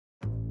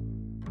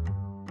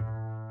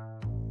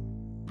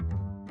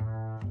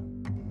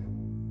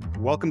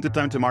Welcome to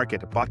Time to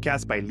Market, a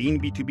podcast by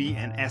Lean B2B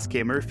and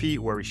SK Murphy,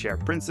 where we share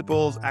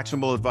principles,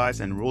 actionable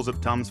advice, and rules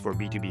of thumbs for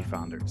B2B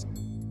founders.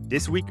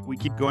 This week, we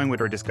keep going with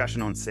our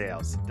discussion on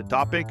sales. The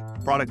topic,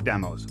 product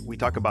demos. We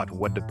talk about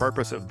what the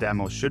purpose of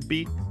demos should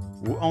be,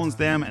 who owns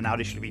them and how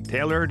they should be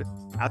tailored,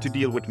 how to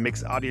deal with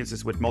mixed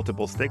audiences with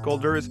multiple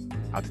stakeholders,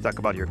 how to talk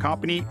about your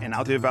company, and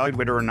how to evaluate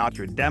whether or not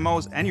your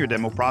demos and your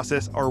demo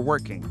process are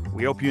working.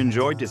 We hope you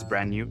enjoyed this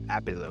brand new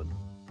episode.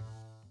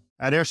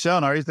 Hi there,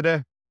 Sean. How are you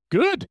today?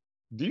 Good.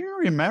 Do you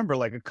remember,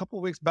 like a couple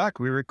of weeks back,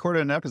 we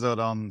recorded an episode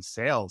on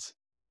sales?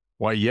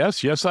 Why,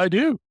 yes, I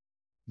do.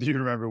 Do you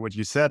remember what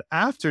you said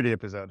after the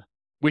episode?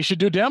 We should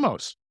do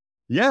demos.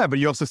 Yeah, but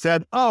you also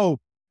said,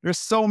 there's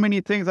so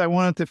many things I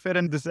wanted to fit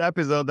in this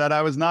episode that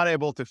I was not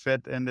able to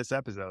fit in this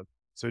episode.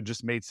 So it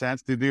just made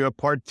sense to do a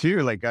part 2,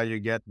 like how you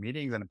get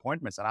meetings and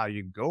appointments and how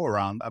you go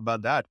around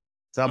about that.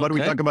 So how about we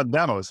talk about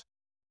demos?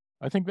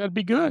 I think that'd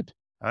be good.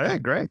 All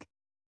right, great.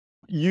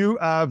 You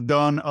have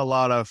done a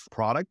lot of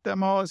product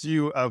demos.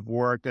 You have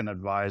worked and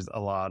advised a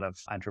lot of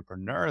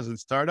entrepreneurs and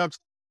startups.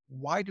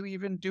 Why do we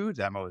even do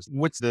demos?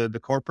 What's the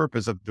core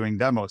purpose of doing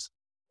demos?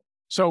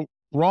 So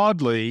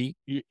broadly,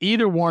 you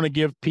either want to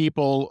give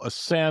people a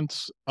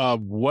sense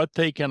of what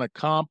they can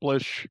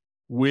accomplish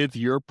with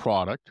your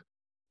product,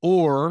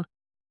 or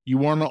you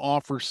want to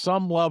offer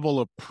some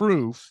level of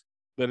proof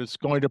that it's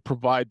going to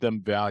provide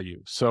them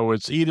value. So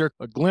it's either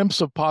a glimpse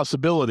of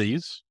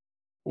possibilities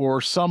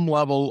or some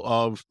level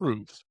of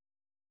proof.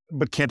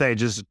 But can't I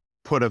just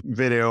put a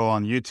video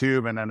on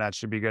YouTube and then that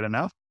should be good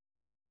enough?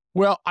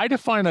 Well, I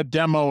define a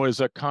demo as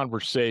a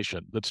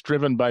conversation that's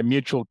driven by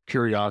mutual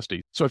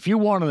curiosity. So if you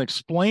want an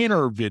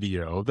explainer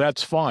video,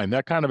 that's fine.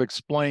 That kind of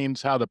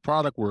explains how the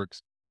product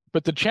works.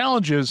 But the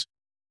challenge is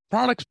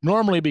products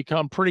normally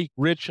become pretty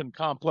rich and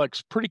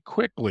complex pretty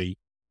quickly.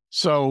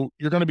 So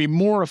you're going to be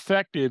more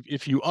effective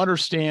if you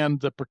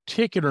understand the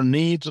particular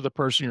needs of the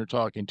person you're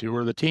talking to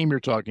or the team you're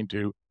talking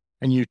to,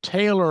 and you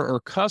tailor or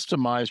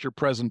customize your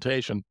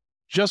presentation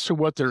just to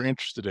what they're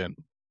interested in.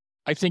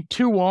 I think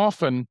too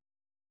often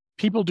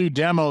people do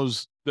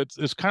demos that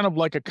is kind of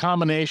like a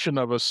combination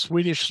of a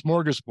Swedish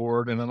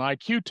smorgasbord and an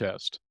IQ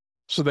test.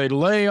 So they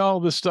lay all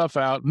this stuff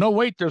out. No,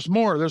 wait, there's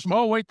more. There's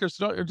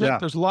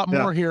a lot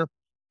more here.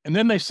 And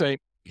then they say,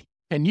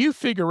 can you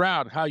figure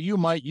out how you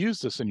might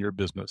use this in your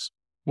business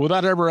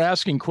without ever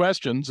asking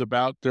questions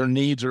about their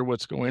needs or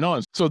what's going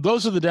on? So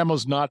those are the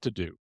demos not to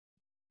do.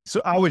 So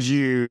how would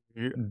you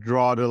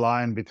draw the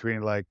line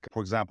between, like,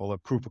 for example, a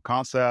proof of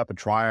concept, a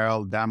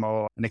trial,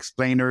 demo, an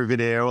explainer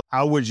video?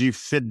 How would you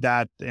fit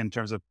that in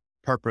terms of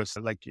purpose,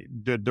 like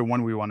the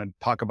one we want to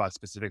talk about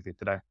specifically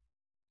today?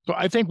 So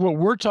I think what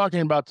we're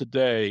talking about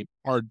today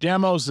are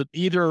demos that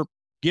either,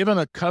 given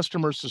a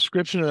customer's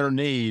description of their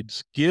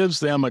needs, gives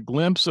them a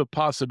glimpse of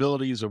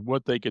possibilities of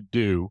what they could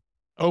do,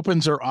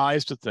 opens their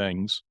eyes to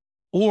things,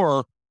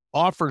 or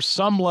offers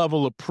some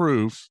level of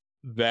proof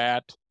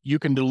that you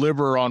can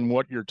deliver on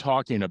what you're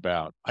talking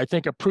about. I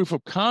think a proof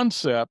of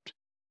concept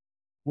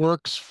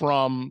works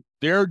from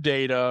their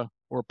data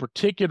or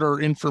particular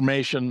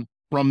information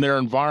from their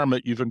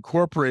environment you've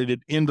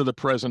incorporated into the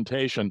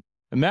presentation.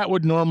 And that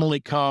would normally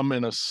come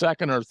in a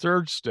second or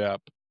third step.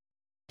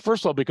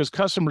 First of all, because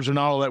customers are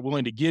not all that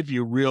willing to give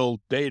you real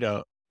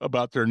data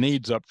about their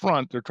needs up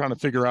front. They're trying to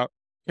figure out,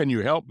 can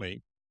you help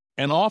me?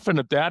 And often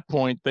at that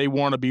point, they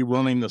want to be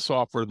running the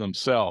software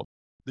themselves.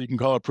 You can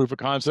call it proof of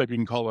concept. You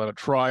can call it a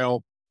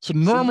trial. So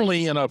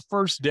normally in a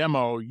first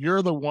demo,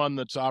 you're the one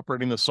that's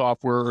operating the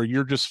software, or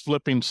you're just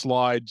flipping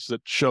slides that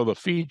show the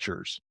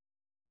features.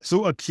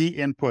 So a key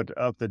input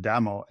of the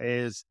demo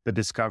is the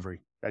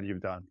discovery that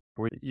you've done,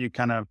 where you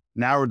kind of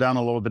narrow down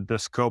a little bit the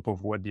scope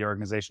of what the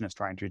organization is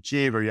trying to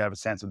achieve, or you have a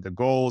sense of the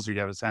goals, or you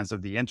have a sense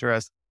of the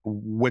interest,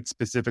 what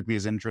specifically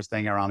is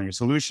interesting around your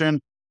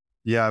solution.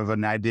 You have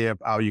an idea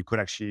of how you could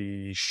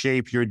actually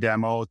shape your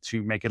demo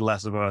to make it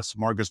less of a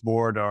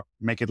smorgasbord or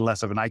make it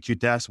less of an IQ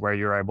test, where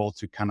you're able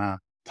to kind of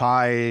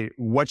tie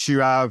what you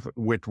have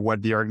with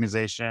what the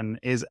organization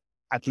is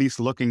at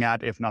least looking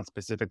at, if not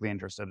specifically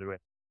interested in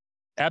it.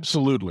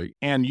 Absolutely.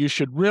 And you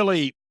should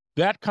really,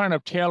 that kind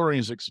of tailoring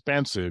is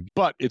expensive,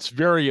 but it's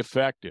very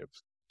effective.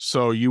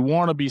 So you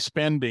want to be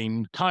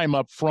spending time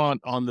up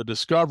front on the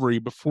discovery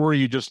before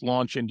you just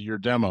launch into your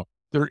demo.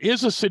 There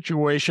is a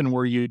situation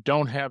where you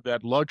don't have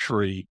that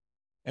luxury,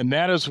 and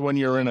that is when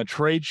you're in a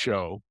trade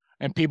show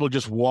and people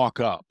just walk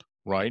up,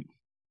 right?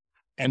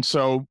 And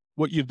so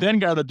what you've then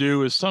got to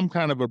do is some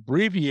kind of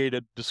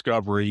abbreviated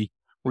discovery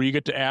where you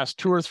get to ask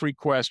 2 or 3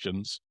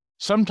 questions.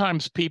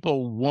 Sometimes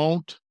people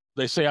won't.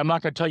 They say, I'm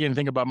not going to tell you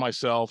anything about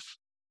myself.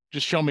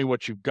 Just show me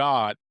what you've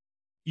got.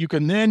 You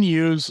can then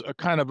use a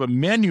kind of a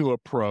menu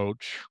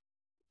approach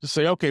to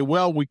say, okay,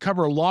 well, we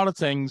cover a lot of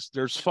things.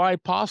 There's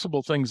 5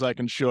 possible things I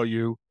can show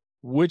you.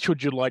 Which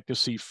would you like to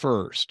see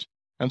first?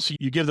 And so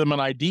you give them an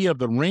idea of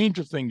the range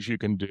of things you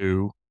can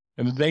do,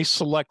 and they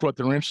select what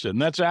they're interested in.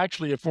 That's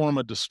actually a form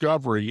of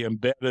discovery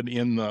embedded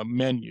in the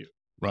menu,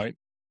 right?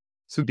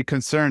 So the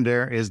concern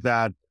there is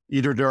that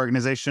either the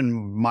organization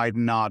might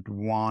not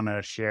want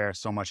to share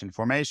so much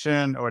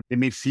information, or they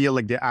may feel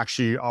like they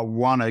actually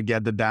want to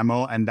get the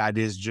demo and that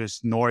is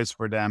just noise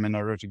for them in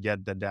order to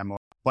get the demo.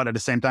 But at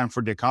the same time,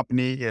 for the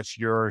company, if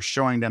you're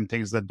showing them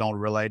things that don't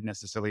relate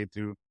necessarily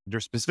to their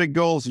specific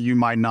goals, you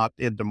might not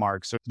hit the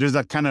mark. So there's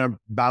that kind of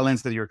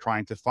balance that you're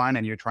trying to find,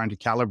 and you're trying to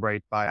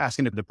calibrate by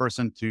asking the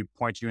person to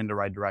point you in the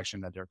right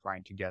direction that they're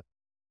trying to get.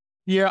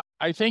 Yeah,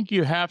 I think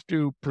you have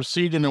to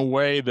proceed in a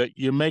way that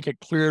you make it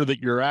clear that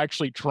you're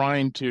actually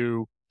trying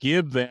to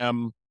give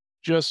them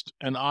just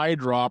an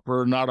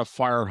eyedropper, not a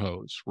fire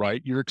hose,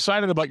 right? You're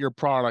excited about your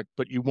product,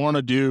 but you want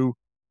to do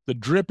the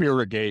drip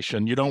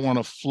irrigation. You don't want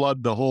to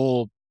flood the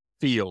whole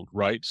field,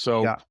 right?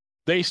 So Yeah.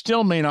 they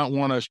still may not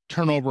want to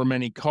turn over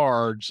many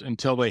cards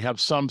until they have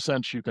some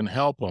sense you can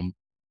help them.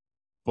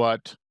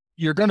 But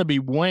you're going to be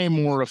way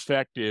more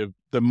effective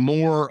the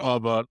more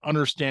of an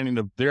understanding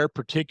of their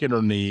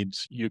particular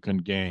needs you can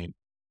gain.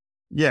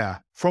 Yeah.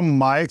 From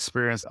my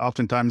experience,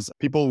 oftentimes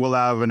people will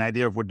have an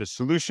idea of what the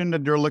solution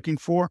that they're looking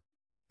for,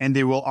 and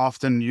they will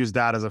often use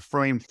that as a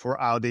frame for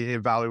how they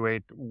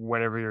evaluate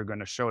whatever you're going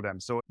to show them.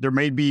 So there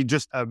may be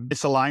just a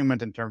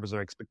misalignment in terms of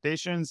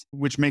expectations,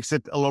 which makes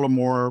it a little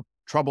more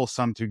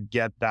troublesome to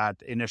get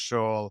that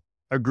initial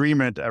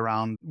agreement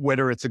around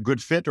whether it's a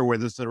good fit or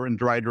whether it's in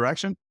the right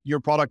direction.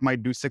 Your product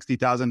might do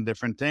 60,000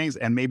 different things,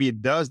 and maybe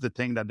it does the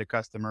thing that the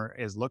customer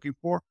is looking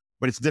for,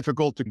 but it's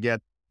difficult to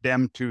get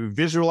them to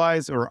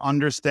visualize or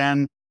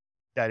understand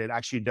that it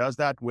actually does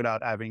that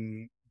without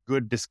having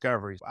good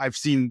discoveries. I've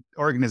seen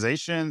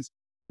organizations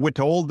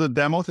withhold the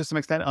demo to some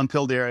extent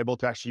until they're able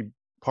to actually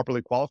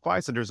properly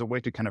qualify. So there's a way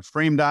to kind of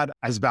frame that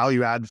as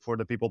value add for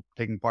the people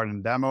taking part in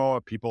the demo,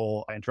 or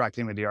people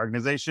interacting with the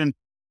organization,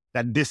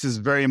 that this is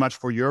very much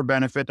for your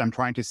benefit. I'm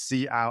trying to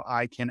see how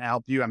I can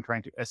help you. I'm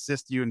trying to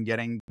assist you in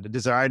getting the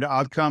desired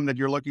outcome that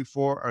you're looking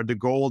for, or the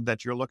goal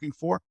that you're looking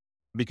for.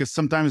 Because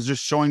sometimes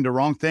just showing the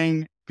wrong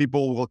thing,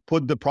 people will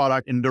put the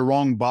product in the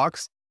wrong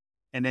box.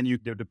 And then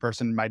the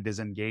person might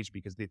disengage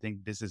because they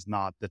think this is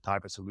not the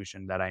type of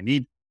solution that I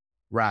need.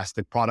 Whereas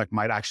the product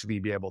might actually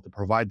be able to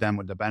provide them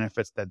with the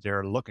benefits that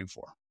they're looking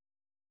for.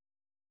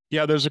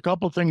 Yeah, there's a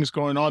couple of things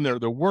going on there.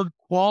 The word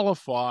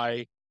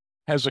qualify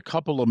has a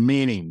couple of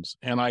meanings,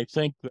 and I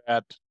think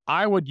that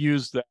I would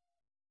use that.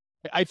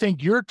 I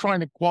think you're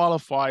trying to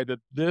qualify that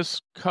this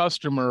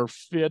customer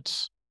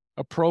fits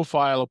a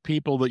profile of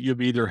people that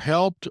you've either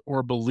helped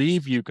or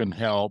believe you can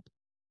help,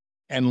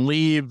 and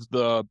leave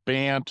the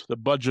BANT, the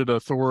budget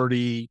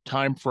authority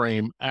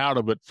timeframe out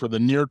of it for the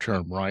near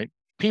term, right?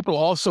 People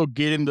also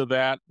get into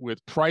that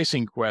with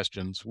pricing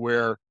questions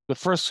where the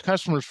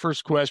customer's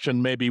first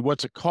question may be,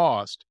 what's it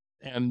cost?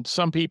 And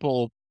some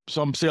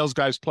sales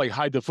guys play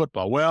hide the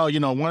football. Well, why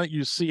don't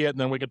you see it? And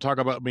then we can talk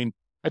about,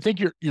 I think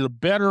you're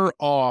better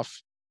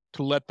off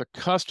to let the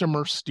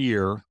customer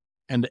steer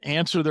and to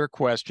answer their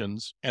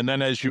questions. And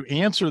then as you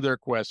answer their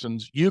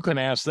questions, you can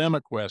ask them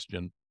a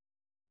question.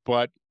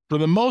 But for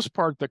the most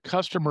part, the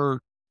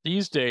customer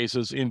these days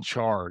is in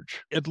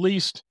charge, at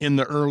least in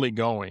the early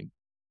going.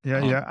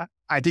 Yeah.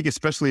 I think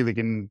especially like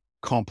in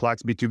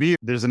complex B2B,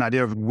 there's an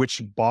idea of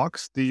which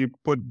box do you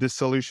put this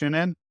solution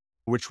in,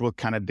 which will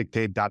kind of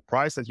dictate that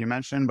price that you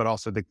mentioned, but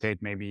also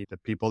dictate maybe the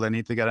people that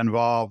need to get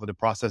involved, or the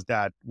process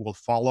that will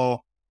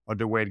follow, or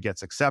the way it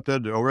gets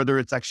accepted, or whether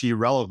it's actually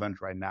relevant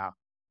right now.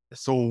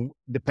 So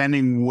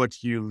depending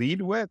what you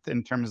lead with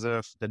in terms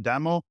of the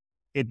demo,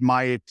 it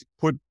might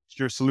put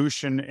your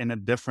solution in a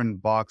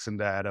different box in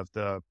the head of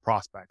the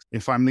prospects.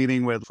 If I'm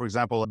leading with, for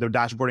example, the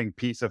dashboarding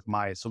piece of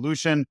my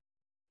solution,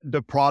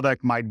 the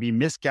product might be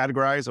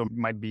miscategorized or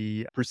might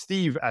be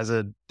perceived as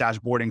a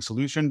dashboarding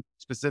solution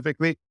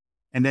specifically.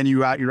 And then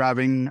you're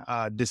having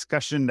a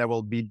discussion that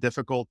will be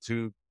difficult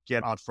to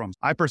get out from.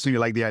 I personally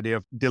like the idea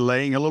of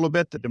delaying a little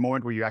bit at the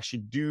moment where you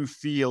actually do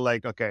feel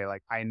like, okay,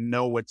 like I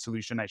know what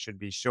solution I should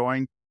be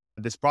showing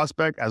this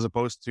prospect, as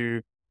opposed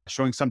to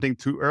showing something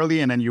too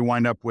early and then you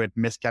wind up with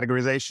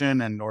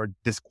miscategorization or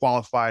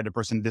disqualify the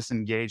person,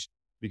 disengaged,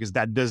 because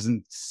that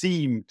doesn't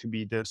seem to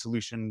be the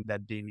solution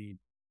that they need.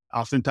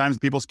 Oftentimes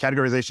people's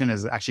categorization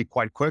is actually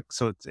quite quick.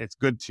 So it's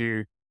good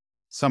to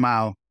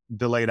somehow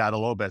delay that a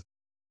little bit.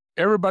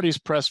 Everybody's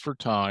pressed for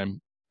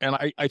time. And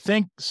I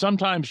think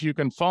sometimes you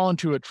can fall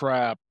into a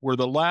trap where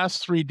the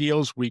last 3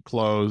 deals we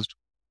closed,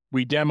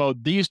 we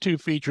demoed these 2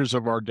 features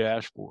of our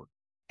dashboard.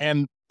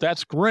 And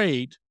that's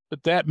great,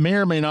 but that may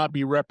or may not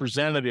be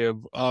representative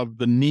of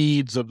the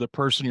needs of the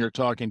person you're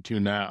talking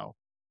to now.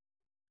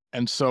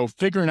 And so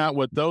figuring out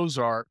what those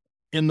are,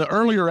 in the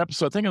earlier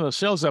episode, I think in the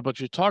sales episode,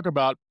 you talk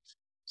about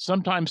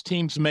sometimes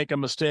teams make a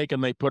mistake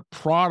and they put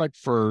product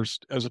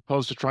first as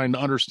opposed to trying to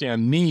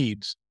understand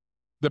needs.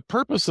 The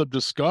purpose of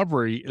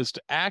discovery is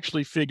to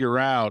actually figure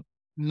out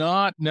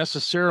not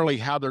necessarily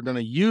how they're going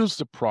to use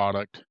the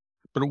product,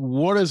 but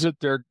what is it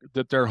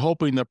that they're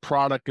hoping the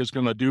product is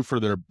going to do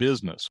for their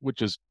business,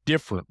 which is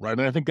different, right?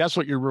 And I think that's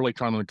what you're really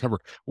trying to uncover.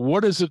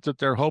 What is it that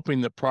they're hoping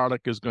the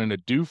product is going to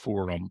do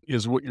for them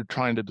is what you're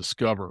trying to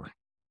discover.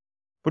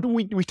 But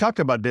we talked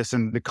about this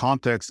in the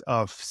context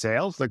of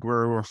sales, like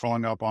we're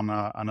following up on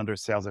another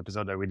sales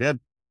episode that we did.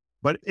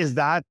 But is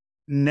that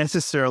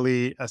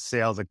necessarily a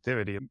sales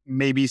activity?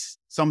 Maybe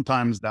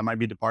sometimes that might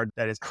be the part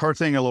that is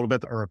hurting a little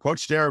bit our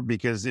approach there,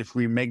 because if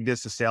we make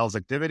this a sales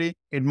activity,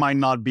 it might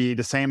not be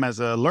the same as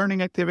a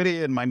learning activity.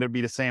 It might not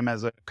be the same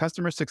as a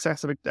customer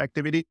success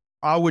activity.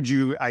 How would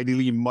you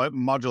ideally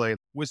modulate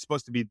who's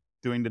supposed to be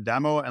doing the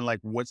demo, and like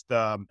what's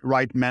the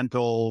right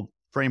mental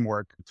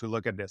framework to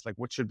look at this? Like,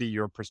 what should be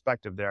your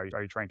perspective there?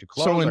 Are you trying to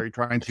close? Are you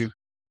trying to?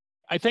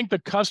 I think the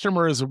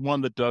customer is the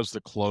one that does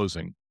the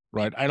closing,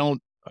 right?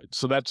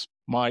 So that's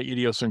my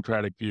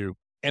idiosyncratic view.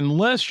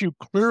 Unless you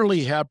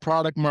clearly have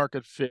product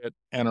market fit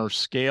and are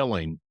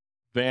scaling,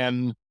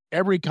 then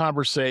every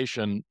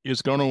conversation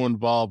is going to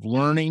involve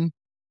learning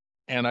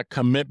and a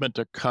commitment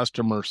to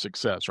customer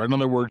success, right? In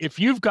other words, if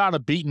you've got a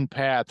beaten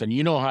path and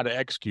you know how to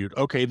execute,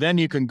 okay, then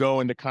you can go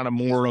into kind of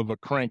more of a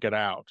crank it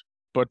out.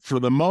 But for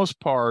the most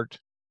part,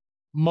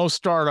 most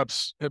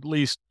startups at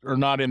least are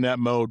not in that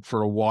mode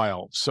for a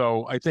while.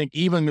 So I think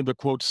even the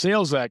quote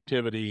sales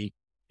activity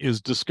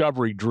is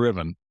discovery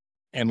driven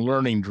and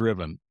learning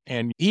driven.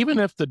 And even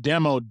if the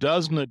demo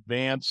doesn't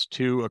advance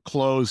to a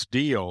closed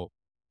deal,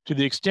 to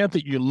the extent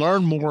that you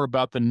learn more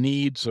about the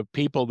needs of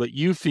people that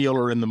you feel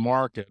are in the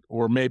market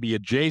or maybe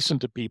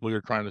adjacent to people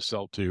you're trying to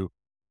sell to,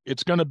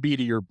 it's going to be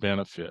to your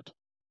benefit.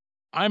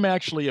 I'm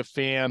actually a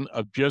fan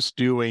of just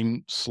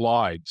doing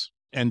slides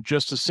and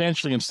just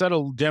essentially, instead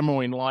of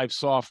demoing live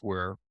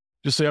software,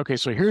 just say, okay,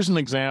 so here's an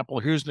example,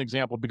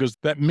 because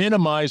that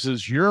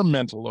minimizes your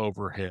mental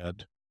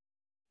overhead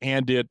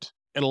and it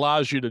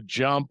allows you to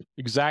jump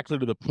exactly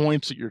to the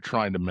points that you're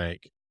trying to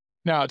make.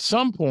 Now, at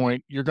some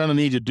point, you're going to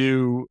need to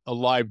do a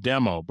live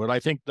demo, but I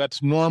think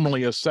that's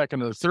normally a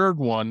second or third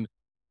one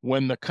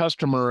when the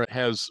customer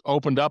has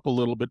opened up a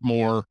little bit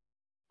more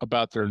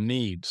about their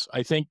needs.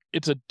 I think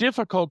it's a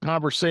difficult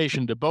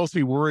conversation to both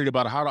be worried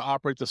about how to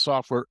operate the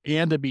software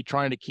and to be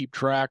trying to keep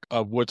track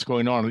of what's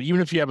going on. And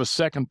even if you have a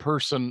second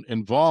person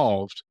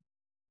involved,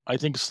 I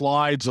think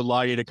slides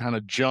allow you to kind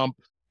of jump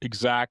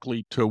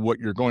exactly to what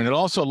you're going. It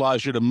also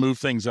allows you to move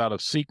things out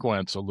of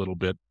sequence a little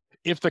bit.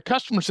 If the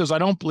customer says, I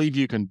don't believe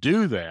you can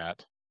do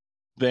that,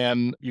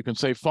 then you can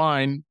say,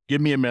 fine, give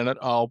me a minute.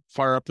 I'll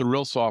fire up the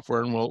real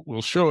software and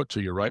we'll show it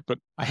to you, right? But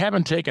I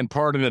haven't taken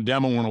part in a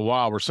demo in a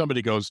while where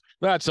somebody goes,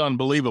 that's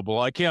unbelievable.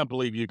 I can't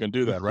believe you can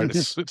do that, right?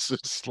 It's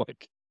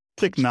like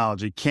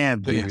Technology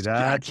can't do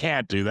that. I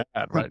can't do that,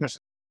 right?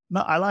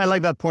 No, I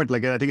like that point.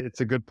 Like, I think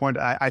it's a good point.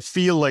 I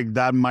feel like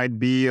that might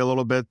be a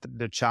little bit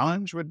the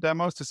challenge with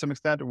demos to some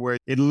extent, where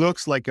it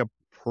looks like a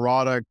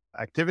product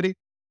activity,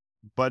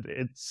 but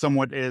it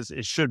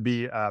should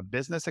be a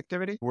business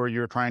activity where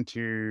you're trying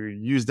to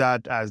use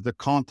that as the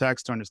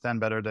context to understand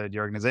better the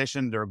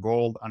organization, their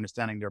goal,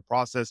 understanding their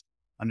process,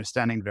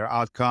 understanding their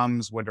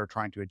outcomes, what they're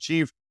trying to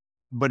achieve.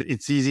 But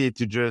it's easy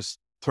to just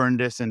turn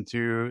this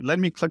into, let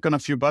me click on a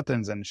few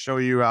buttons and show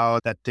you how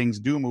that things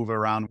do move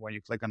around when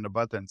you click on the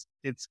buttons.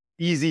 It's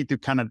easy to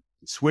kind of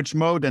switch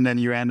mode, and then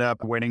you end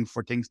up waiting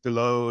for things to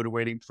load,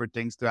 waiting for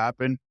things to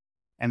happen.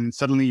 And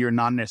suddenly you're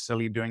not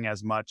necessarily doing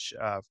as much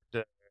of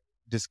the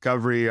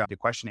discovery, the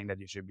questioning that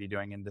you should be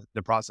doing in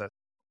the process.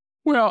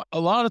 Well, a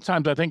lot of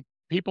times I think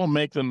people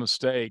make the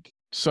mistake.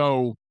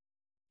 So,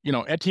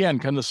 Etienne,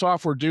 can the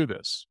software do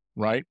this,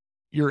 right?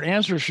 Your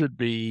answer should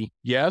be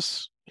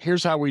yes.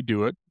 Here's how we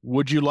do it.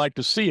 Would you like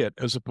to see it?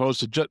 As opposed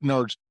to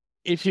just,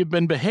 if you've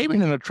been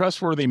behaving in a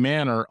trustworthy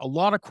manner, a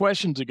lot of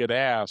questions that get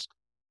asked,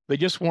 they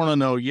just want to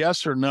know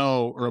yes or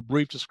no, or a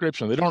brief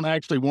description. They don't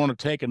actually want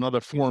to take another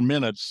 4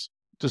 minutes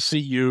to see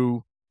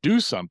you do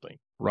something,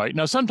 right?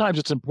 Now, sometimes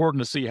it's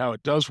important to see how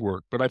it does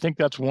work, but I think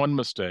that's one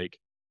mistake.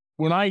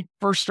 When I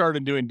first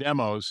started doing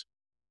demos,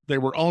 they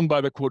were owned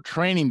by the quote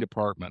training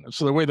department. And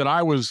so the way that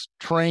I was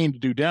trained to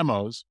do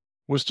demos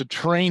was to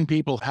train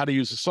people how to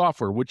use the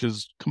software, which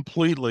is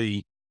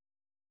completely,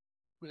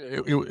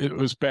 it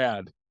was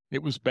bad.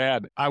 It was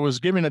bad. I was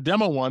giving a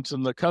demo once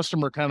and the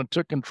customer kind of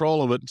took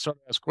control of it and started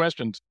to ask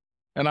questions.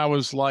 And I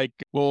was like,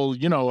 well,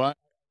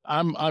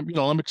 I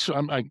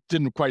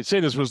didn't quite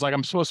say this, was like,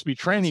 I'm supposed to be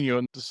training you.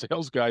 And the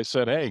sales guy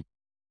said, hey,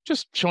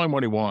 just show him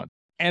what he wants.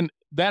 And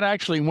that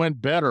actually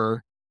went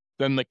better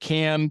than the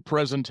canned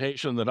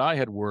presentation that I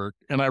had worked.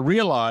 And I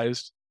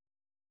realized,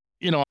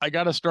 I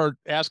got to start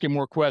asking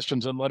more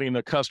questions and letting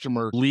the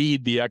customer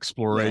lead the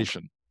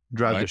exploration.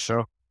 Drive the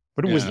show.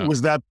 But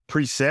was that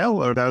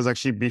pre-sale, or that was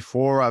actually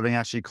before having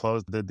actually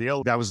closed the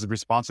deal? That was the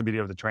responsibility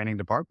of the training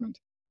department?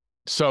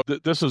 So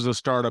this was a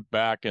startup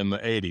back in the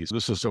 80s.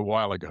 This is a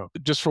while ago.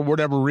 Just for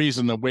whatever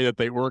reason, the way that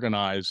they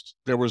organized,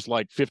 there was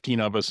like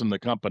 15 of us in the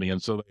company.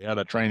 And so they had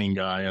a training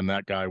guy, and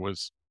that guy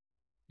was,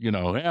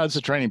 it's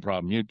a training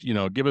problem.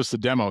 Give us the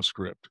demo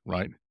script,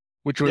 right?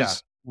 Which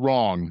was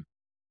wrong.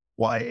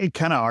 Well, it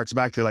kind of arcs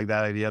back to like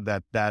that idea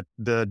that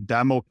the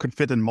demo could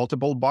fit in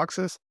multiple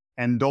boxes,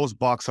 and those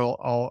boxes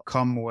all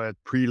come with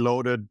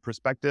preloaded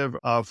perspective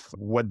of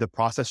what the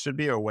process should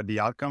be or what the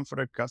outcome for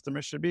the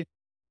customer should be.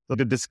 So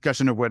the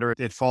discussion of whether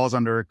it falls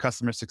under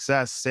customer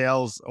success,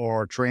 sales,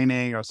 or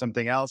training or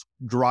something else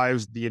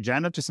drives the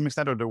agenda to some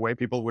extent, or the way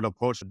people would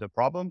approach the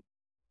problem.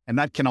 And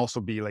that can also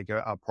be like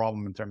a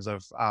problem in terms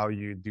of how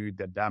you do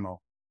the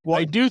demo. Well,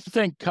 I do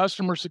think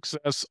customer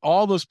success,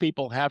 all those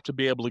people have to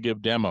be able to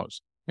give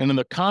demos. And in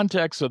the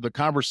context of the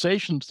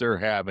conversations they're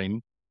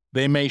having,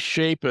 they may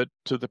shape it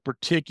to the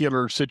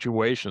particular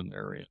situation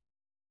they're in.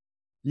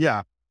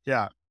 Yeah.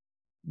 Yeah.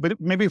 But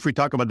maybe if we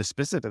talk about the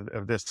specific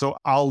of this, so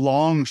how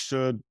long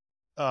should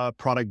a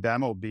product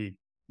demo be,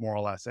 more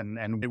or less?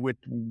 And with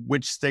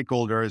which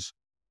stakeholders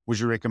would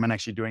you recommend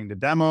actually doing the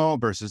demo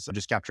versus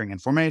just capturing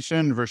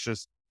information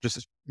versus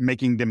just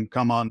making them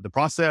come on the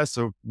process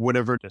or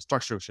whatever the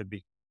structure should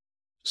be?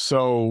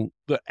 So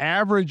the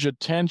average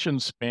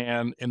attention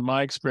span, in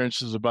my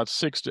experience, is about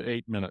 6 to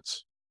 8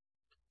 minutes.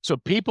 So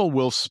people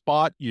will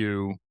spot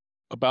you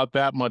about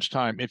that much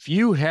time. If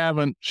you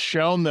haven't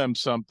shown them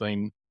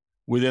something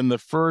within the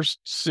first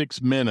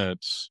 6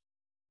 minutes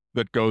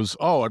that goes,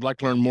 oh, I'd like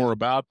to learn more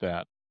about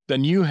that,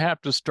 then you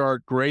have to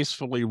start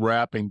gracefully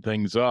wrapping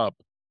things up.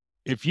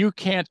 If you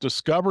can't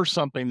discover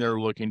something they're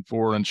looking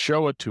for and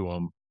show it to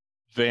them,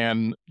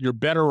 then you're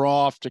better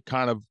off to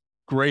kind of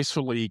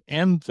gracefully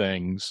end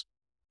things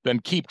than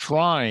keep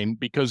trying,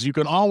 because you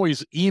can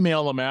always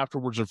email them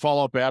afterwards or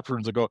follow up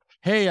afterwards and go,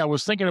 hey, I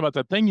was thinking about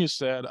that thing you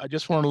said. I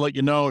just wanted to let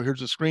you know,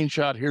 here's a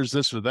screenshot, here's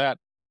this or that.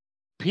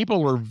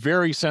 People are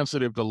very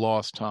sensitive to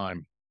lost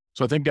time.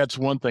 So I think that's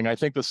one thing. I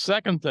think the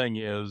second thing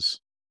is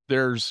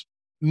there's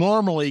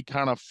normally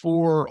kind of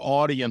 4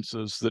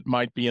 audiences that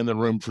might be in the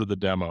room for the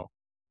demo.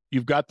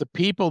 You've got the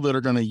people that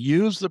are going to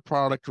use the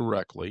product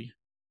directly.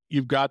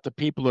 You've got the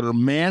people that are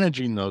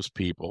managing those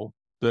people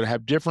that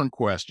have different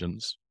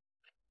questions.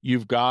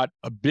 You've got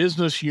a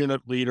business unit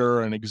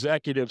leader, an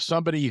executive,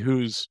 somebody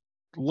who's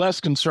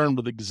less concerned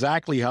with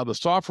exactly how the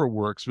software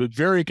works, but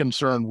very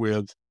concerned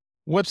with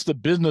what's the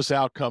business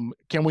outcome?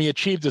 Can we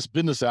achieve this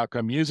business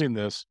outcome using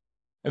this?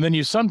 And then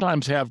you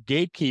sometimes have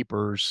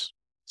gatekeepers.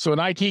 So an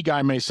IT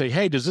guy may say,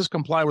 hey, does this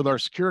comply with our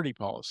security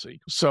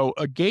policy? So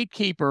a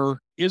gatekeeper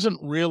isn't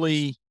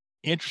really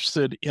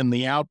interested in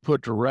the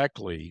output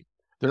directly.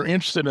 They're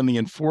interested in the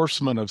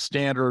enforcement of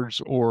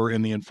standards or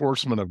in the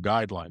enforcement of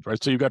guidelines,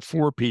 right? So you've got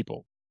 4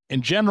 people.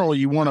 In general,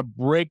 you want to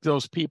break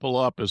those people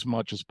up as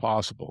much as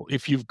possible.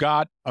 If you've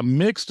got a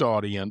mixed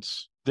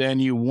audience, then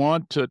you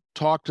want to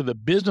talk to the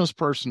business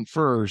person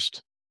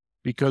first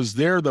because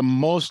they're the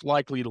most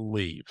likely to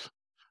leave.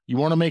 You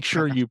want to make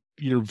sure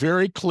you're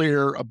very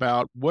clear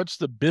about what's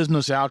the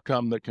business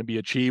outcome that can be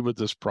achieved with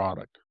this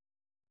product.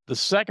 The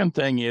second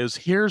thing is,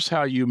 here's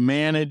how you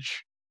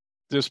manage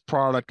this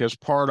product as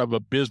part of a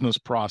business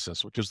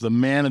process, which is the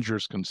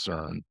manager's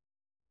concern.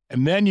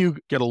 And then you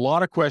get a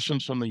lot of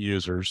questions from the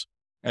users.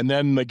 And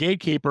then the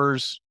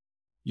gatekeepers,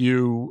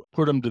 you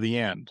put them to the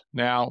end.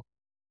 Now,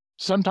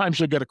 sometimes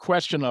you'll get a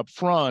question up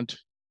front,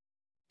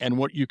 and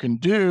what you can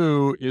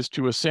do is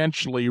to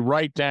essentially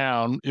write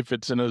down, if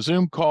it's in a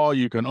Zoom call,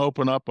 you can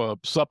open up a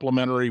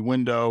supplementary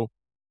window,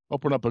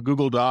 open up a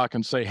Google Doc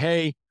and say,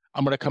 hey,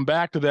 I'm going to come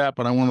back to that,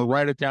 but I want to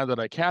write it down that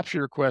I capture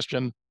your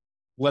question.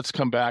 Let's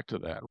come back to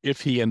that.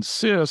 If he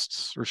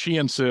insists or she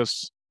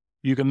insists,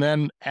 you can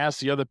then ask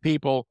the other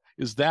people,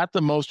 is that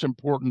the most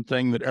important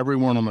thing that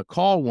everyone on the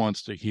call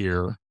wants to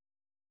hear?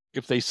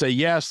 If they say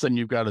yes, then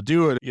you've got to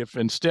do it. If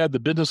instead the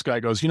business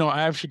guy goes,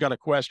 I actually got a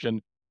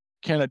question,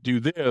 can it do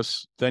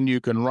this? Then you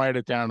can write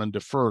it down and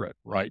defer it,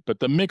 right? But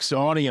the mixed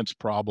audience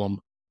problem,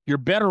 you're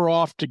better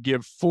off to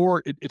give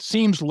 4, it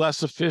seems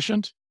less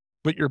efficient,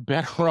 but you're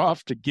better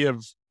off to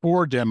give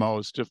 4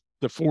 demos to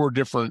the 4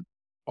 different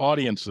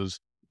audiences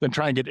than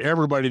try and get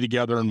everybody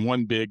together in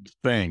one big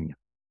thing.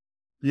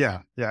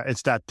 Yeah.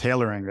 It's that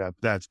tailoring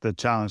that's the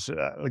challenge.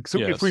 Yes.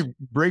 If we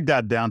break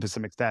that down to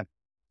some extent,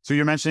 so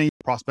you're mentioning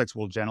prospects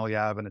will generally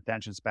have an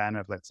attention span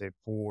of, let's say,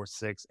 4,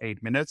 6,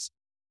 8 minutes.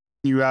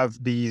 You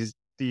have these,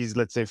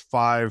 let's say,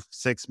 5,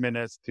 6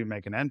 minutes to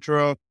make an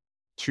intro,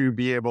 to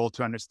be able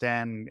to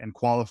understand and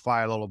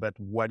qualify a little bit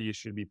what you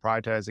should be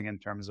prioritizing in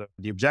terms of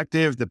the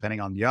objectives, depending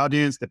on the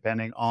audience,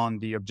 depending on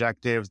the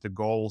objectives, the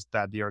goals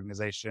that the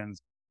organization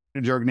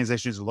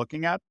is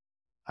looking at.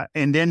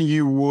 And then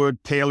you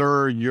would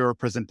tailor your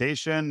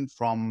presentation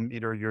from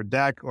either your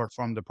deck or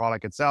from the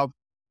product itself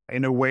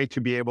in a way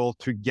to be able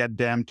to get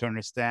them to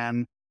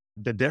understand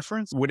the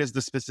difference. What is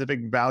the specific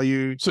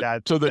value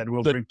that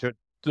will bring to it?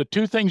 The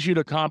 2 things you'd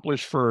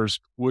accomplish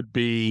first would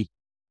be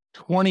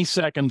 20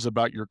 seconds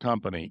about your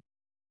company.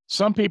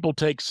 Some people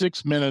take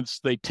 6 minutes,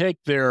 they take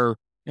their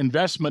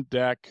investment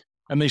deck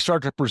and they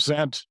start to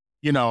present,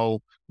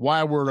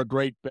 why we're a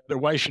great bet, or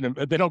why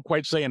they don't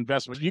quite say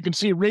investment. You can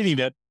see reading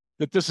it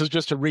that this is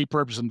just a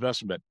repurposed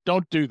investment.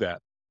 Don't do that.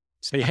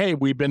 Say, hey,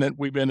 we've been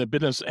at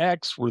business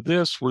X, we're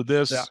this,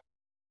 yeah.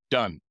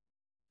 Done.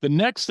 The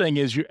next thing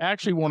is you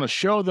actually want to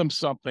show them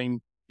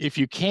something, if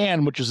you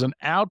can, which is an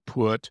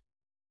output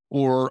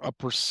or a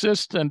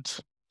persistent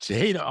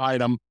data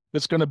item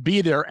that's going to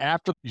be there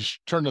after you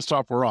turn the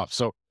software off.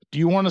 So do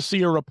you want to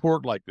see a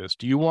report like this?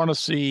 Do you want to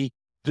see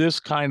this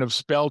kind of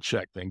spell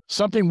check thing?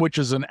 Something which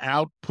is an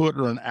output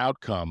or an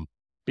outcome,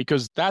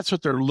 because that's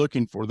what they're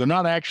looking for. They're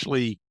not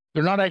actually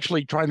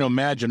trying to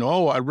imagine,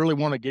 I really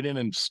want to get in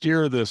and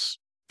steer this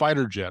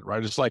fighter jet,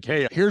 right? It's like,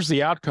 hey, here's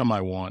the outcome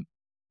I want.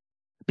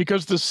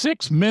 Because the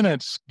 6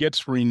 minutes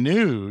gets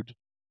renewed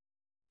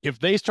if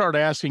they start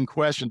asking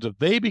questions, if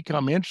they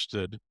become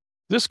interested.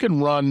 This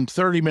can run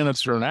 30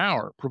 minutes or an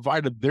hour,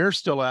 provided they're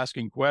still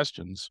asking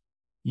questions.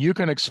 You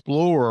can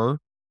explore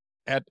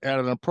at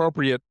an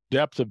appropriate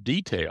depth of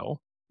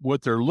detail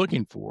what they're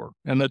looking for.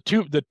 And the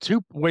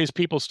two ways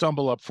people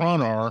stumble up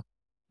front are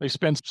they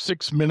spend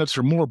 6 minutes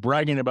or more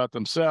bragging about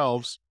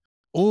themselves,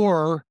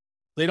 or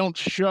they don't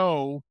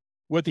show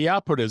what the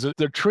output is.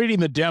 They're treating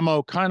the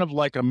demo kind of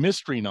like a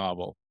mystery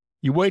novel.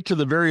 You wait to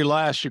the very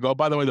last, you go,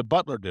 by the way, the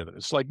butler did it.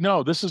 It's like,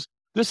 no, this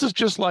is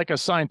just like a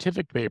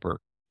scientific paper.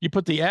 You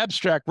put the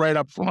abstract right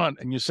up front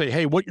and you say,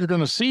 hey, what you're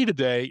going to see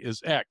today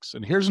is X.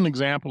 And here's an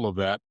example of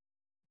that.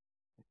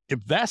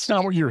 If that's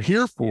not what you're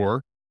here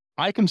for,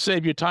 I can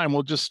save you time.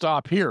 We'll just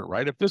stop here,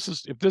 right? If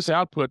this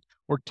output,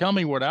 or tell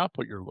me what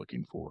output you're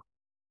looking for.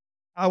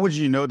 How would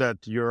you know that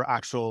your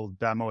actual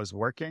demo is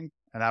working?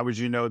 And how would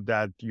you know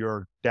that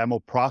your demo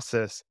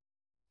process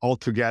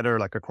altogether,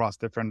 like across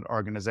different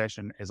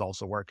organizations, is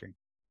also working?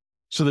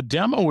 So the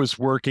demo is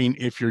working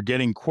if you're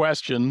getting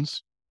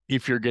questions,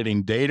 if you're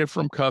getting data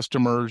from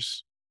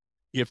customers,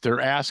 if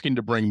they're asking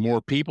to bring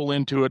more people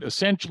into it,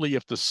 essentially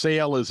if the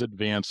sale is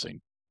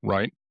advancing,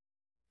 right?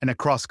 And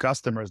across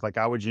customers, like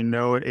how would you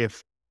know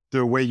if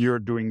the way you're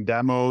doing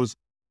demos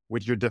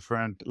with your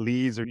different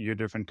leads or your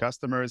different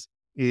customers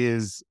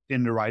is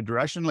in the right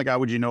direction? Like how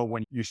would you know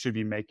when you should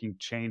be making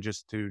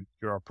changes to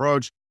your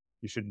approach?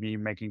 You should be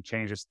making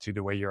changes to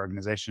the way your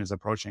organization is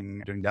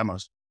approaching doing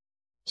demos.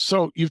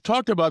 So you've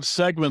talked about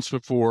segments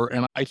before,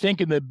 and I think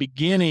in the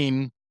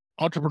beginning,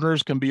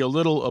 entrepreneurs can be a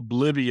little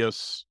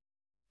oblivious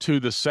to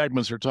the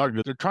segments they're talking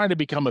to. They're trying to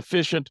become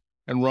efficient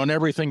and run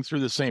everything through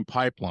the same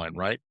pipeline,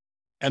 right?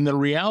 And the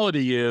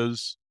reality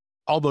is,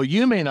 although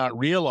you may not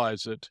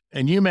realize it,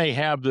 and you may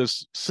have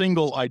this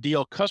single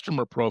ideal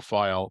customer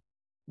profile,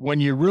 when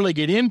you really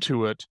get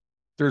into it,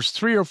 there's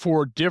 3 or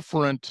 4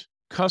 different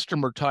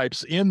customer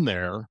types in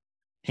there,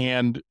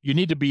 and you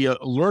need to be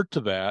alert to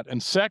that.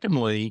 And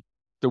secondly,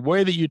 the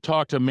way that you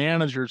talk to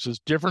managers is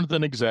different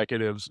than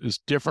executives, is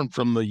different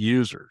from the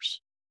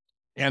users.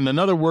 And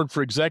another word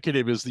for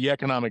executive is the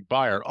economic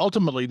buyer.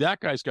 Ultimately, that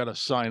guy's got to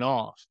sign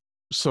off.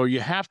 So you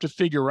have to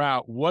figure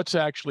out what's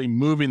actually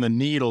moving the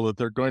needle that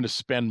they're going to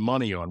spend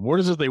money on. What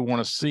is it they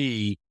want to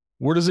see?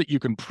 What is it you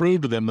can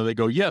prove to them that they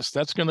go, yes,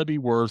 that's going to be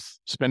worth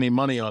spending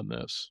money on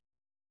this?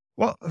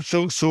 Well,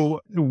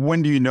 so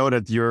when do you know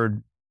that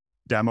your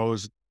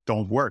demos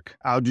don't work?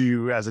 How do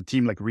you, as a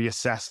team, like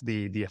reassess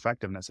the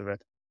effectiveness of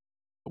it?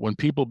 When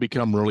people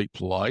become really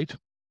polite.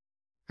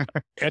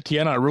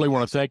 Etienne, I really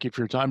want to thank you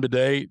for your time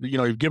today.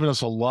 You've given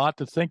us a lot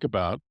to think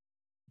about.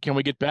 Can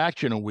we get back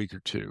to you in a week or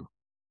two?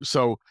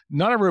 So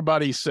not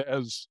everybody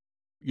says,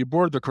 you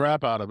bored the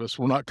crap out of us,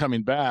 we're not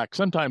coming back.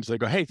 Sometimes they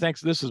go, hey, thanks,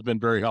 this has been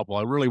very helpful.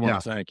 I really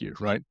want to thank you,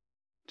 right?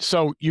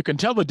 So you can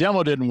tell the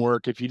demo didn't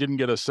work if you didn't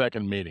get a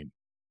second meeting.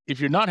 If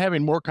you're not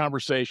having more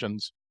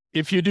conversations,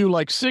 if you do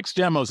like 6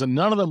 demos and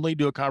none of them lead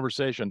to a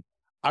conversation,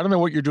 I don't know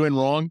what you're doing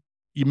wrong.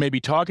 You may be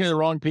talking to the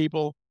wrong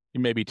people.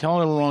 You may be telling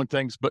them the wrong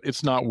things, but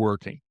it's not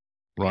working,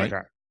 right?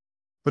 Okay.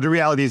 But the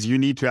reality is you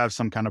need to have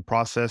some kind of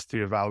process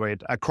to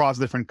evaluate across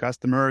different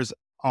customers.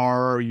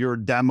 Are your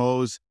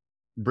demos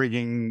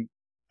bringing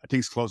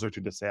things closer to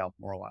the sale,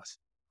 more or less?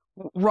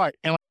 Right.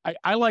 And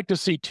I like to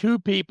see 2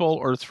 people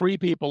or 3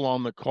 people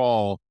on the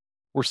call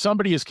where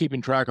somebody is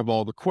keeping track of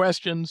all the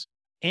questions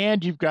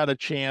and you've got a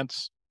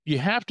chance. You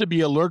have to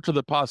be alert to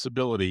the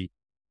possibility,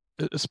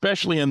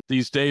 especially in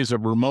these days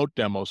of remote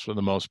demos for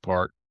the most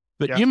part,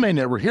 that you may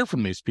never hear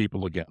from these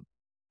people again.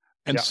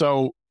 And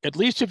so at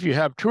least if you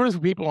have 2 or 3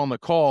 people on the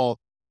call,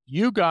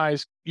 you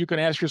guys, you can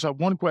ask yourself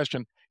one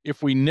question.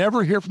 If we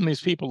never hear from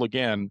these people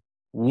again,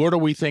 what do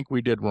we think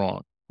we did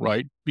wrong,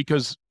 right?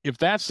 Because if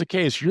that's the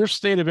case, your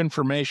state of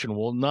information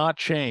will not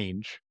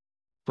change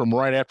from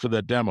right after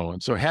that demo.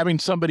 And so having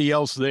somebody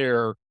else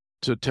there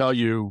to tell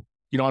you,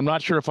 I'm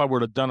not sure if I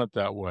would have done it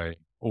that way,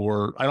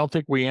 or I don't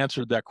think we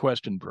answered that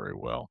question very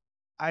well.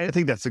 I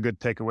think that's a good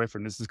takeaway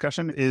from this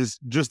discussion is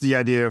just the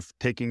idea of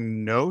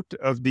taking note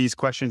of these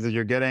questions that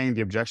you're getting,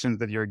 the objections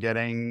that you're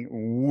getting,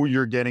 who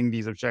you're getting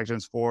these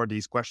objections for,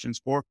 these questions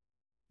for,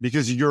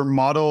 because your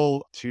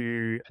model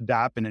to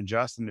adapt and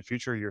adjust in the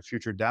future, your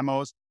future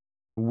demos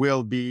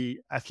will be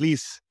at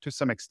least to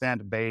some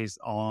extent based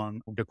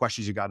on the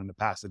questions you got in the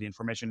past. So the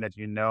information that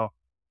you know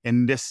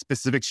in this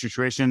specific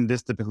situation,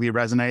 this typically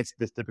resonates,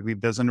 this typically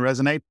doesn't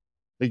resonate.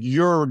 Like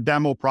your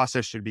demo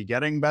process should be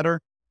getting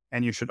better.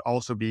 And you should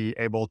also be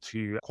able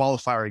to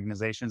qualify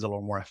organizations a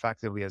little more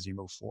effectively as you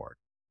move forward.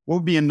 What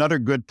would be another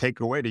good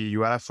takeaway that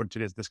you have for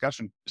today's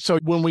discussion? So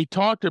when we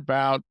talked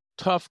about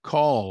tough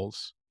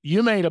calls,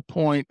 you made a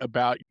point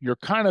about you're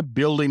kind of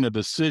building a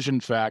decision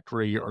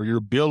factory, or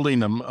you're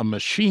building a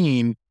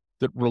machine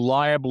that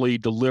reliably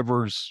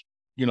delivers,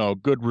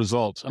 good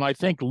results. And I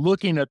think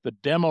looking at the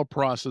demo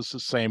process the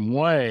same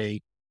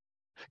way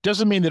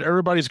doesn't mean that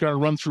everybody's going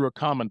to run through a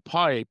common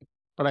pipe,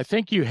 but I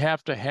think you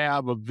have to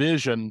have a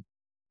vision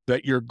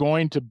that you're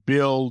going to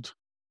build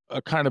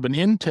a kind of an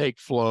intake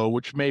flow,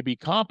 which may be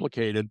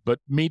complicated, but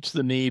meets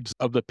the needs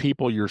of the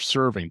people you're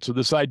serving. So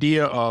this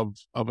idea of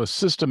a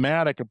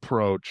systematic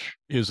approach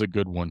is a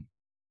good one.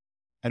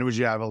 And would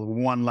you have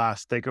one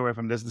last takeaway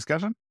from this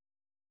discussion?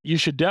 You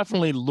should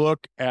definitely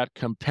look at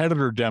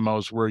competitor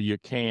demos where you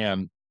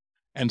can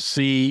and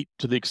see,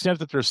 to the extent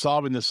that they're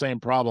solving the same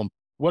problem,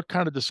 what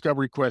kind of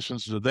discovery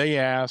questions do they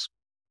ask?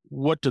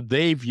 What do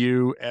they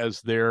view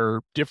as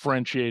their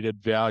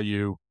differentiated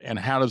value? And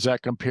how does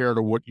that compare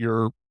to what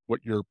you're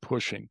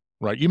pushing,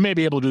 right? You may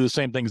be able to do the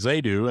same things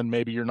they do, and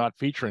maybe you're not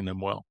featuring them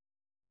well.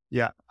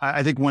 Yeah,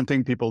 I think one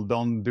thing people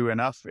don't do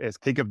enough is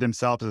think of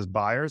themselves as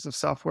buyers of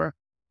software.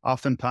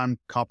 Oftentimes,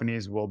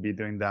 companies will be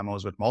doing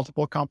demos with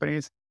multiple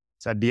companies.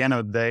 So at the end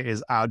of the day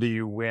is how do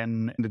you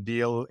win the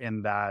deal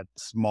in that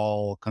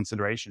small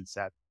consideration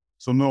set?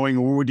 So knowing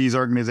who these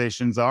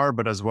organizations are,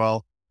 but as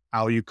well,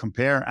 how you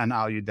compare and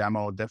how you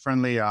demo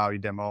differently, how you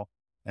demo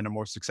in a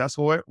more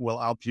successful way will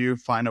help you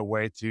find a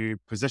way to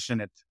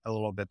position it a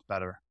little bit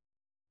better.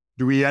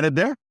 Do we end it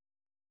there?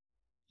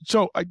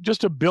 So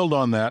just to build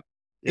on that,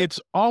 It's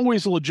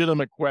always a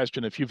legitimate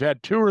question. If you've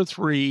had 2 or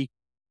 3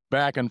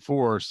 back and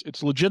forth,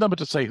 it's legitimate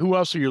to say, who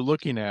else are you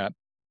looking at?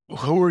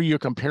 Who are you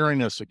comparing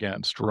this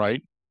against,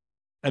 right?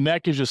 And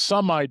that gives you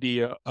some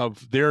idea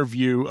of their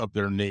view of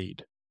their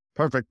need.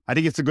 Perfect. I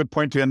think it's a good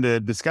point to end the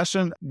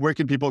discussion. Where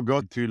can people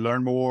go to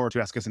learn more, to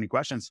ask us any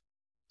questions?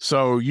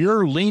 So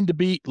you're Lean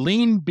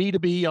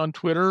B2B on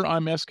Twitter.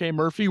 I'm SK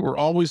Murphy. We're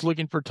always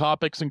looking for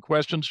topics and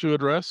questions to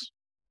address.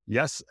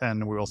 Yes,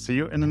 and we will see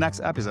you in the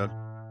next episode.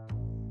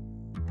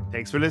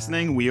 Thanks for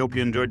listening. We hope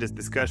you enjoyed this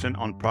discussion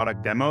on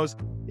product demos.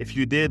 If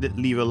you did,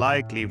 leave a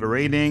like, leave a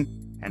rating,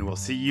 and we'll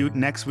see you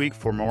next week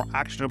for more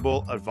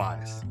actionable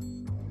advice.